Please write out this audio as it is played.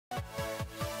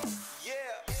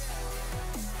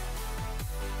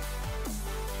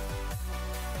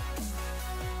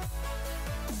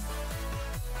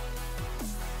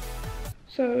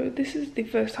So this is the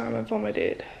first time I've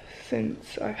vomited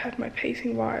since I've had my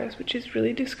pacing virus, which is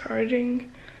really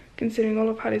discouraging considering all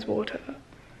I've had is water.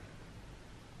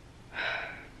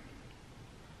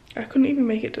 I couldn't even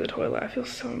make it to the toilet. I feel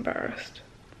so embarrassed.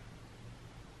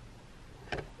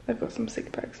 I've got some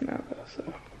sick bags now though,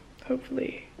 so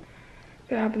hopefully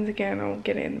if it happens again I'll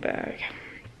get it in the bag.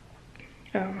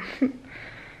 I've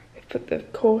put the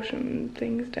caution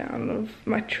things down of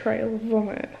my trail of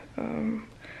vomit.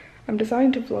 I'm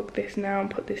deciding to vlog this now and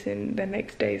put this in the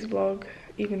next day's vlog,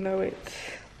 even though it's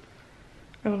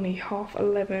only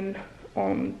 11:30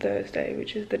 on Thursday,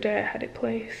 which is the day I had it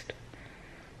placed.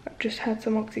 I've just had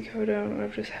some oxycodone and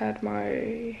I've just had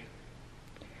my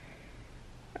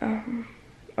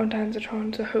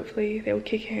ondansetron, so hopefully they will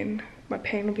kick in, my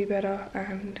pain will be better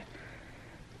and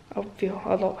I'll feel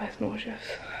a lot less nauseous,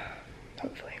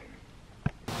 hopefully.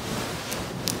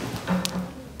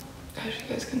 As you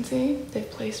guys can see, they've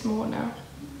placed more now.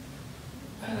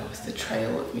 That was the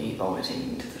trail of me vomiting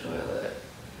into the toilet.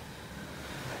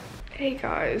 Hey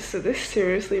guys, so this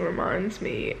seriously reminds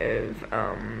me of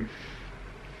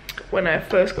when I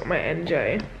first got my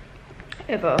NJ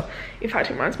ever. In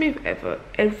fact, it reminds me of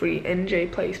every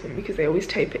NJ placement because they always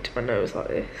tape it to my nose like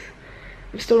this.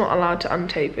 I'm still not allowed to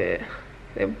untape it.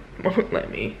 They won't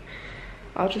let me.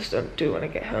 I'll just do it when I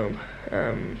get home.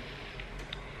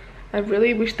 I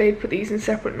really wish they'd put these in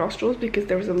separate nostrils because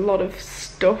there is a lot of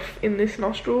stuff in this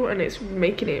nostril and it's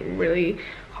making it really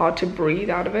hard to breathe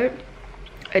out of it.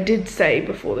 I did say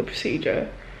before the procedure,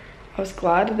 I was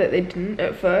glad that they didn't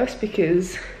at first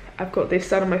because I've got this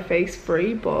side of my face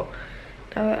free, but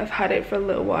now that I've had it for a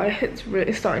little while, it's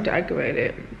really starting to aggravate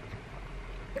it.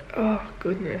 Oh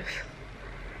goodness.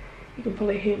 You can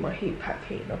probably hear my heat pack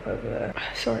heating up over there.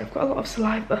 Sorry, I've got a lot of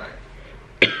saliva.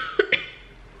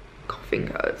 Coughing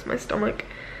hurts, my stomach,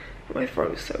 my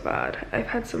throat's so bad. I've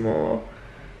had some more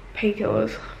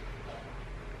painkillers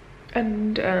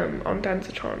and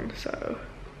ondansetron, so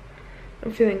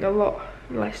I'm feeling a lot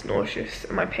less nauseous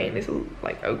and my pain is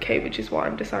like okay, which is why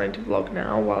I'm deciding to vlog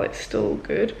now while it's still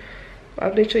good.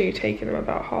 I've literally taken them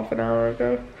about half an hour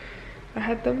ago. I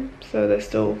had them, so they're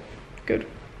still good.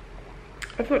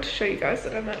 I forgot to show you guys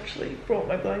that I've actually brought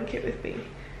my blanket with me,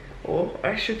 or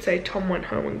I should say Tom went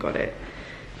home and got it.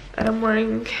 And I'm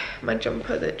wearing my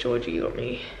jumper that Georgie got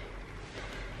me.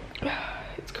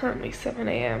 It's currently 7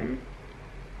 AM.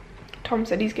 Tom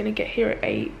said he's gonna get here at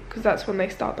 8 because that's when they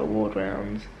start the ward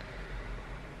rounds.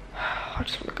 I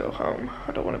just want to go home.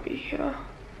 I don't want to be here.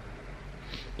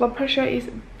 Blood pressure is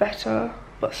better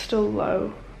but still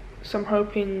low, so I'm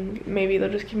hoping maybe they'll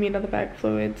just give me another bag of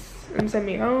fluids and send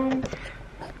me home,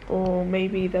 or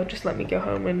maybe they'll just let me go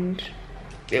home and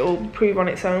it will improve on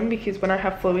its own, because when I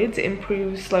have fluids it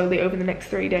improves slowly over the next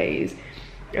 3 days,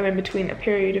 and in between a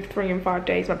period of 3 and 5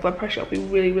 days my blood pressure will be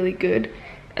really good,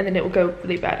 and then it will go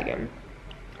really bad again.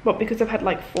 But because I've had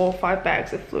like 4 or 5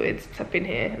 bags of fluids since I've been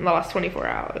here in the last 24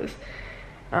 hours,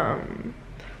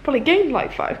 probably gained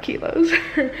like 5 kilos.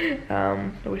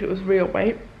 I wish it was real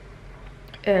weight.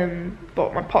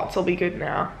 But my POTS will be good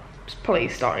now. It's probably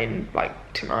starting like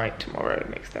tonight, tomorrow,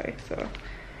 next day, so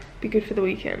be good for the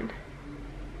weekend.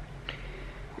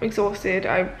 I'm exhausted.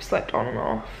 I slept on and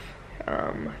off.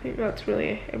 I think that's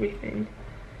really everything.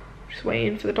 Just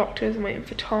waiting for the doctors and waiting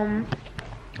for Tom.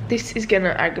 This is gonna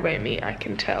aggravate me, I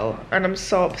can tell, and I'm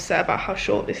so upset about how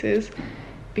short this is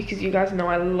because you guys know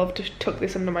I love to tuck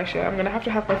this under my shirt. I'm gonna have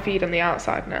to have my feet on the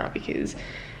outside now because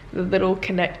the little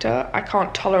connector I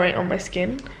can't tolerate on my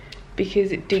skin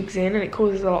because it digs in and it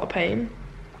causes a lot of pain,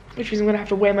 which means I'm gonna have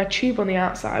to wear my tube on the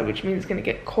outside, which means it's gonna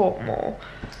get caught more.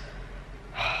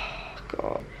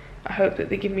 God, I hope that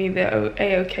they give me the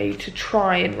A-OK to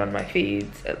try and run my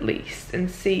feeds at least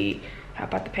and see how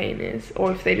bad the pain is,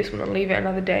 or if they just want to leave it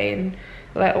another day and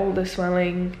let all the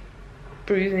swelling,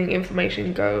 bruising,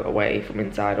 inflammation go away from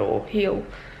inside or heal.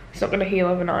 It's not going to heal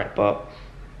overnight, but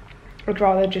I'd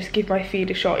rather just give my feed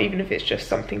a shot, even if it's just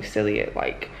something silly at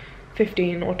like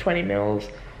 15 or 20 mils.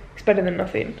 It's better than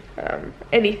nothing.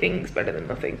 Anything's better than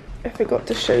nothing. I forgot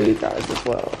to show you guys as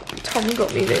well. Tom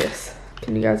got me this.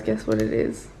 Can you guys guess what it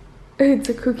is? It's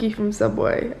a cookie from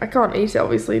Subway. I can't eat it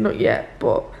obviously, not yet,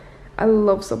 but I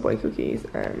love Subway cookies,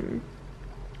 and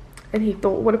he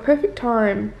thought what a perfect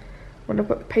time when I've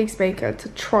got the pacemaker to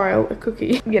trial a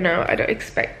cookie. You know, I don't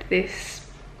expect this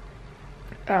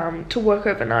to work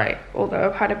overnight, although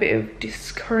I've had a bit of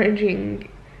discouraging,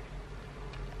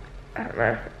 I don't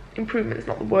know, improvement is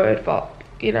not the word, but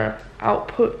you know,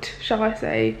 output, shall I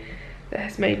say, that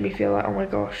has made me feel like, oh my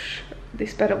gosh,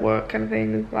 this better work kind of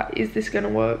thing. Like, is this gonna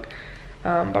work?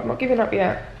 But I'm not giving up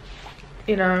yet,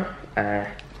 you know.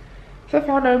 So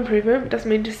far no improvement, doesn't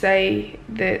mean to say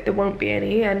that there won't be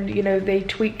any, and you know, they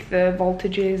tweak the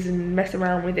voltages and mess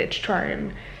around with it to try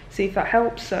and see if that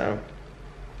helps. So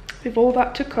with all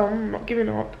that to come, I'm not giving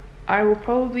up. I will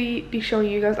probably be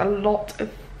showing you guys a lot of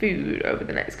food over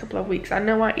the next couple of weeks. I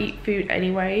know I eat food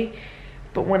anyway,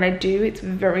 but when I do, it's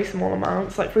very small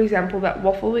amounts. Like for example, that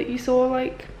waffle that you saw,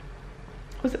 like,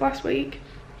 was it last week?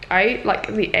 I ate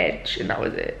like the edge and that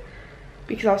was it,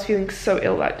 because I was feeling so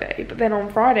ill that day. But then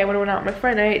on Friday when I went out with my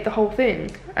friend, I ate the whole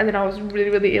thing, and then I was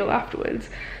really ill afterwards.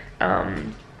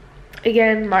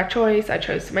 Again, my choice. I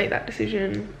chose to make that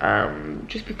decision.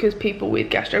 Just because people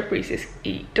with gastroparesis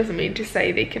eat doesn't mean to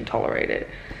say they can tolerate it.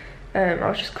 I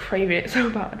was just craving it so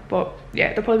bad. But yeah,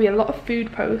 there'll probably be a lot of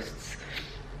food posts,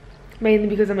 mainly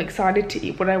because I'm excited to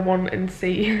eat what I want and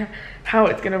see how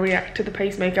it's going to react to the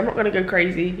pacemaker. I'm not going to go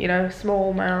crazy, you know, small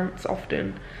amounts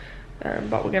often,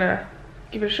 but we're going to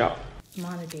give it a shot.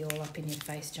 Mine would be all up in your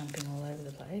face, jumping all over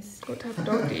the place. What type of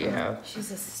dog do you have? She's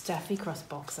a Staffy Cross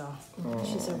boxer. Oh.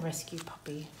 She's a rescue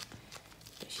puppy,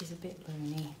 but she's a bit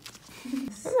loony. I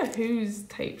don't know who's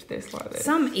taped this like this.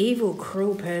 Some evil,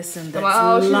 cruel person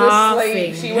that's she's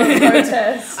laughing. Asleep. She won't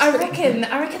protest. I reckon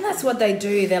that's what they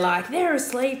do. They're like, they're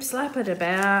asleep, slap it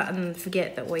about, and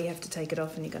forget that we have to take it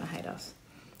off and you're going to hate us.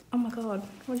 Oh my God,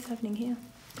 what is happening here?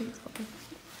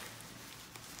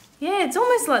 Yeah, it's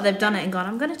almost like they've done it and gone,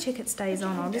 I'm going to check it stays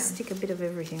on. I'll just stick a bit of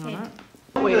everything on it.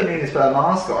 We don't need to put a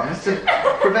mask on. It's to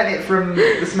prevent it from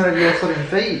the smell of your sodden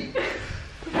feet.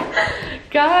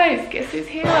 Guys, guess who's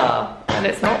here? And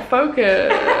it's not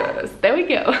focused. There we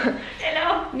go.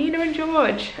 Hello. Nina and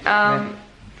George. I'm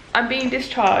being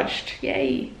discharged.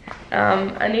 Yay.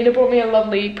 And Nina brought me a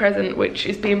lovely present, which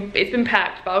it's been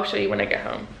packed, but I'll show you when I get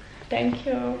home. Thank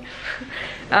you.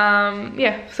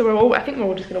 Yeah, so I think we're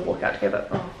all just gonna walk out together.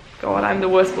 Oh God, I'm the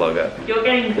worst vlogger. You're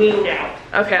getting wheeled out.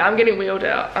 Okay, I'm getting wheeled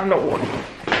out. I'm not walking.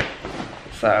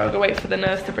 So I'll go wait for the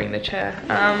nurse to bring the chair.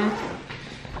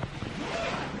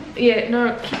 Yeah,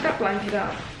 no, keep that blanket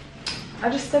up. I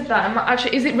just said that.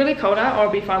 Actually, is it really cold out, or I'll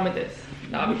be fine with this?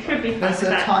 No, it should be fine. There's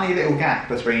a tiny little gap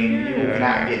between you walking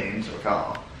out and getting into a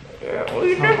car. Yeah, well,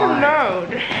 you never know.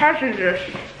 The hazardous.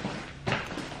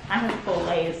 I have full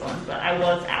layers on, but I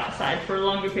was outside for a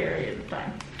longer period of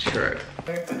time. True.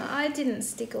 I didn't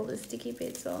stick all the sticky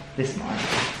bits off. This might.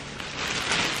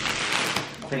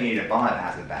 I think you need to buy a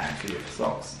hazard bag for your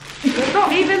socks. They're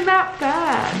not even that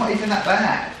bad. Not even that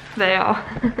bad. They are.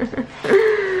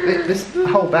 This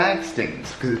whole bag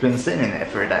stinks because it's been sitting in there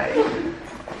for a day.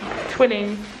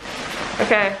 Twinning.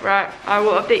 Okay, right. I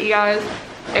will update you guys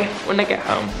when I get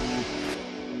home.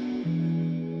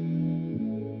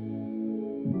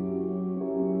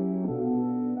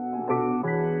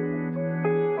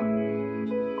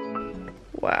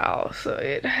 Wow, so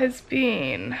it has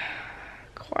been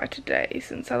quite a day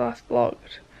since I last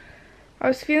vlogged. I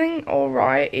was feeling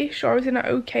alright-ish, or I was in an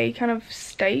okay kind of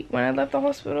state when I left the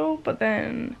hospital, but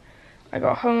then I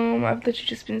got home, I've literally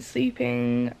just been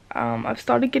sleeping. I've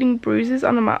started getting bruises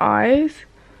under my eyes.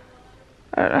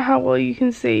 I don't know how well you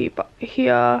can see, but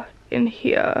here, in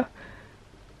here,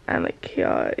 and like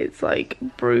here, it's like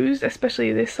bruised,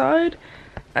 especially this side.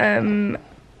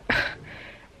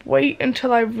 Wait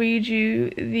until I read you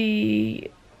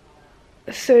the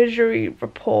surgery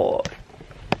report.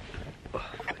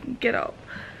 Get up.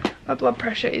 My blood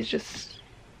pressure is just,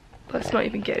 let's not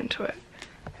even get into it.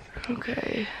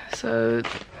 Okay, so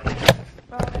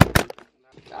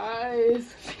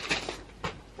guys,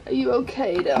 are you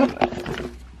okay down there?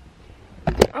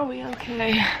 Are we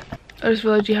okay? I just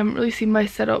realized you haven't really seen my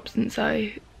setup since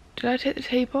did I take the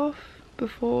tape off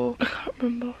before? I can't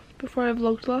remember. Before I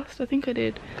vlogged last? I think I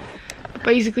did. But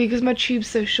basically, because my tube's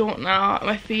so short now,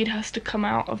 my feed has to come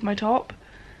out of my top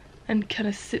and kind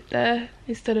of sit there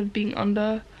instead of being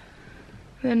under.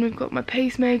 Then we've got my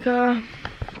pacemaker.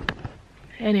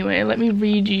 Anyway, let me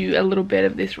read you a little bit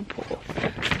of this report.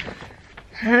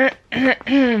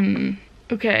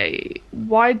 Okay,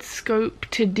 wide scope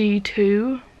to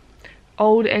D2.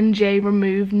 Old NJ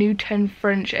removed, new 10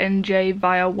 French NJ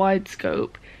via wide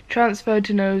scope. Transferred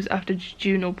to nose after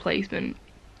jejunal placement.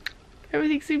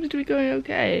 Everything seems to be going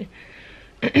okay.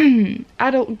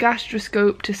 Adult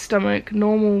gastroscope to stomach,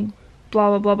 normal blah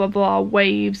blah blah blah blah,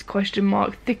 waves, question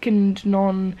mark, thickened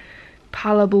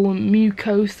non-palatable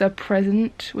mucosa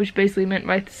present, which basically meant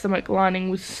my stomach lining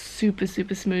was super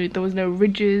smooth. There was no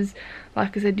ridges,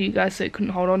 like I said to you guys, so it couldn't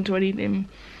hold on to anything.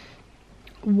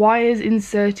 Wires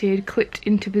inserted, clipped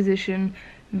into position,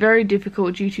 very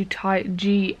difficult due to tight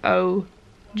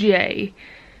GOJ.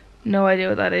 No idea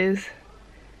what that is.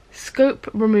 Scope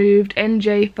removed,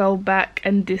 NJ fell back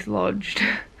and dislodged.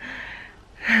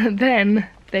 Then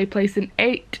they placed an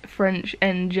 8 French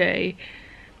NJ,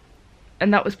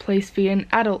 and that was placed via an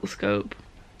adult scope.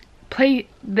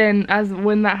 Then,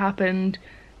 when that happened,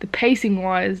 the pacing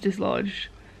wires dislodged.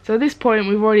 So at this point,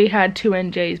 we've already had 2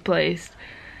 NJs placed,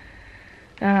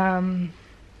 and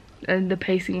the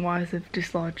pacing wires have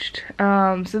dislodged.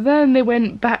 So then they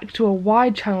went back to a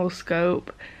wide channel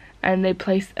scope, and they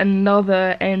placed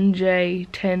another NJ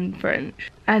 10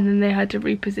 French, and then they had to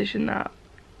reposition that.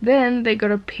 Then they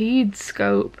got a PED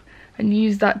scope and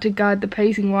used that to guide the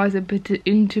pacing wires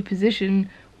into position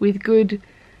with good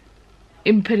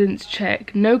impedance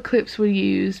check. No clips were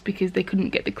used because they couldn't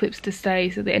get the clips to stay,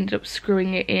 so they ended up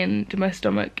screwing it into my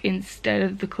stomach instead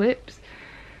of the clips.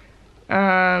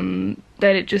 Then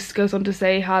it just goes on to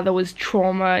say how there was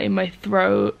trauma in my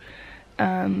throat,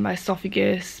 my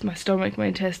esophagus, my stomach, my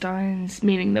intestines,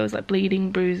 meaning there was like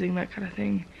bleeding, bruising, that kind of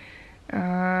thing.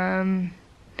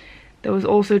 There was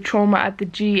also trauma at the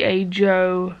G.A.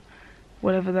 Joe,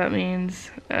 whatever that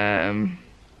means.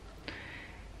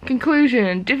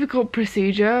 Conclusion: difficult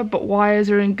procedure, but wires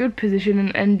are in good position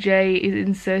and NJ is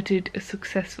inserted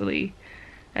successfully.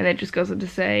 And it just goes on to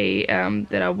say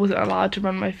that I wasn't allowed to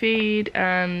run my feed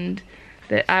and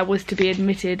that I was to be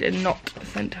admitted and not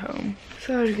sent home.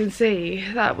 So as you can see,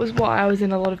 that was why I was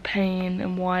in a lot of pain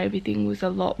and why everything was a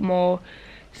lot more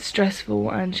stressful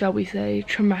and, shall we say,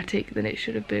 traumatic than it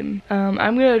should have been.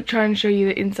 I'm going to try and show you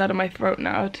the inside of my throat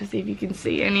now to see if you can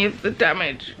see any of the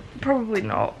damage. Probably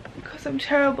not, because I'm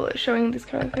terrible at showing this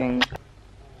kind of thing.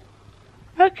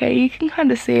 Okay, you can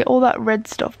kind of see all that red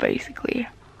stuff basically.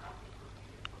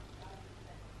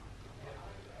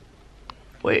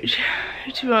 Which,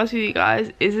 to be honest with you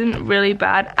guys, isn't really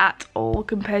bad at all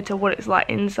compared to what it's like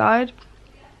inside.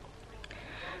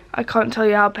 I can't tell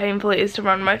you how painful it is to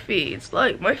run my feeds.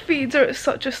 Like, my feeds are at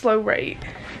such a slow rate,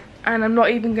 and I'm not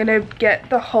even gonna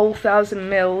get the whole 1000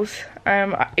 mils.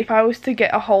 If I was to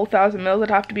get a whole 1000 mils,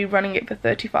 I'd have to be running it for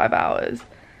 35 hours.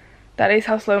 That is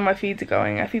how slow my feeds are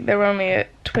going. I think they're only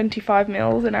at 25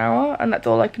 mils an hour, and that's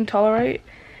all I can tolerate.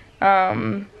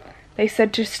 They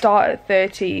said to start at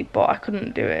 30, but I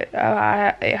couldn't do it.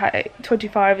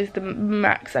 25 is the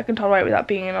max I can tolerate without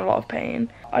being in a lot of pain.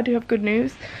 I do have good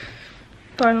news.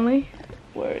 Finally.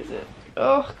 Where is it?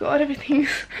 Oh god, everything's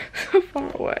so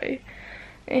far away.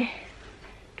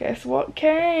 Guess what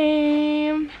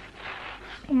came?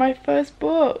 My first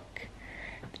book.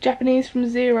 The Japanese from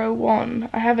 01.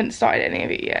 I haven't started any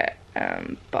of it yet,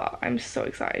 but I'm so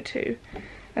excited too.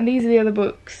 And these are the other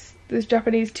books. There's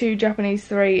Japanese 2, Japanese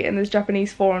 3, and there's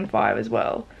Japanese 4 and 5 as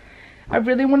well. I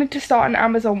really wanted to start an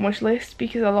Amazon wish list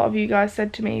because a lot of you guys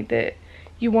said to me that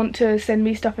you want to send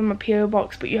me stuff in my PO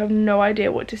box but you have no idea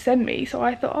what to send me. So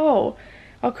I thought, oh,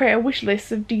 I'll create a wish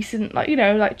list of decent, like, you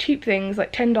know, like cheap things,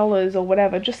 like $10 or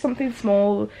whatever, just something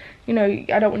small. You know,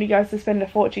 I don't want you guys to spend a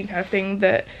fortune kind of thing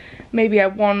that maybe I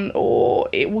want, or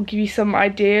it will give you some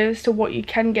ideas to what you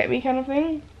can get me kind of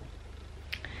thing.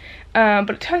 But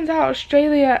it turns out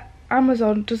Australia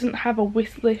Amazon doesn't have a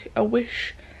wish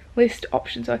list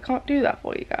option, so I can't do that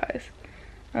for you guys.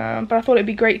 But I thought it'd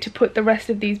be great to put the rest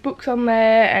of these books on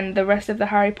there and the rest of the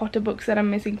Harry Potter books that I'm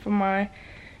missing from my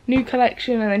new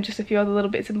collection, and then just a few other little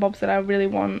bits and bobs that I really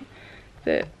want.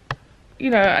 That, you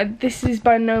know, this is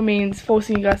by no means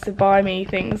forcing you guys to buy me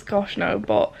things, gosh no,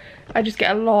 but I just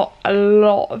get a lot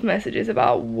of messages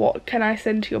about what can I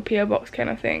send to your PO box kind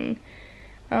of thing.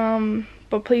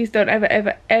 But please don't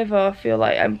ever feel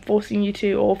like I'm forcing you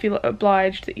to, or feel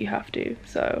obliged that you have to.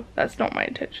 So that's not my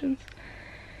intentions.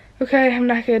 Okay, I'm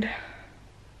knackered.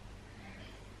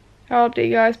 I'll update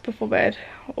you guys before bed,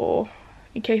 or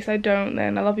in case I don't,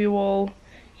 then I love you all.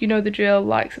 You know the drill.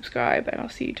 Like, subscribe, and I'll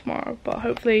see you tomorrow. But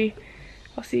hopefully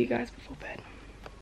I'll see you guys before bed.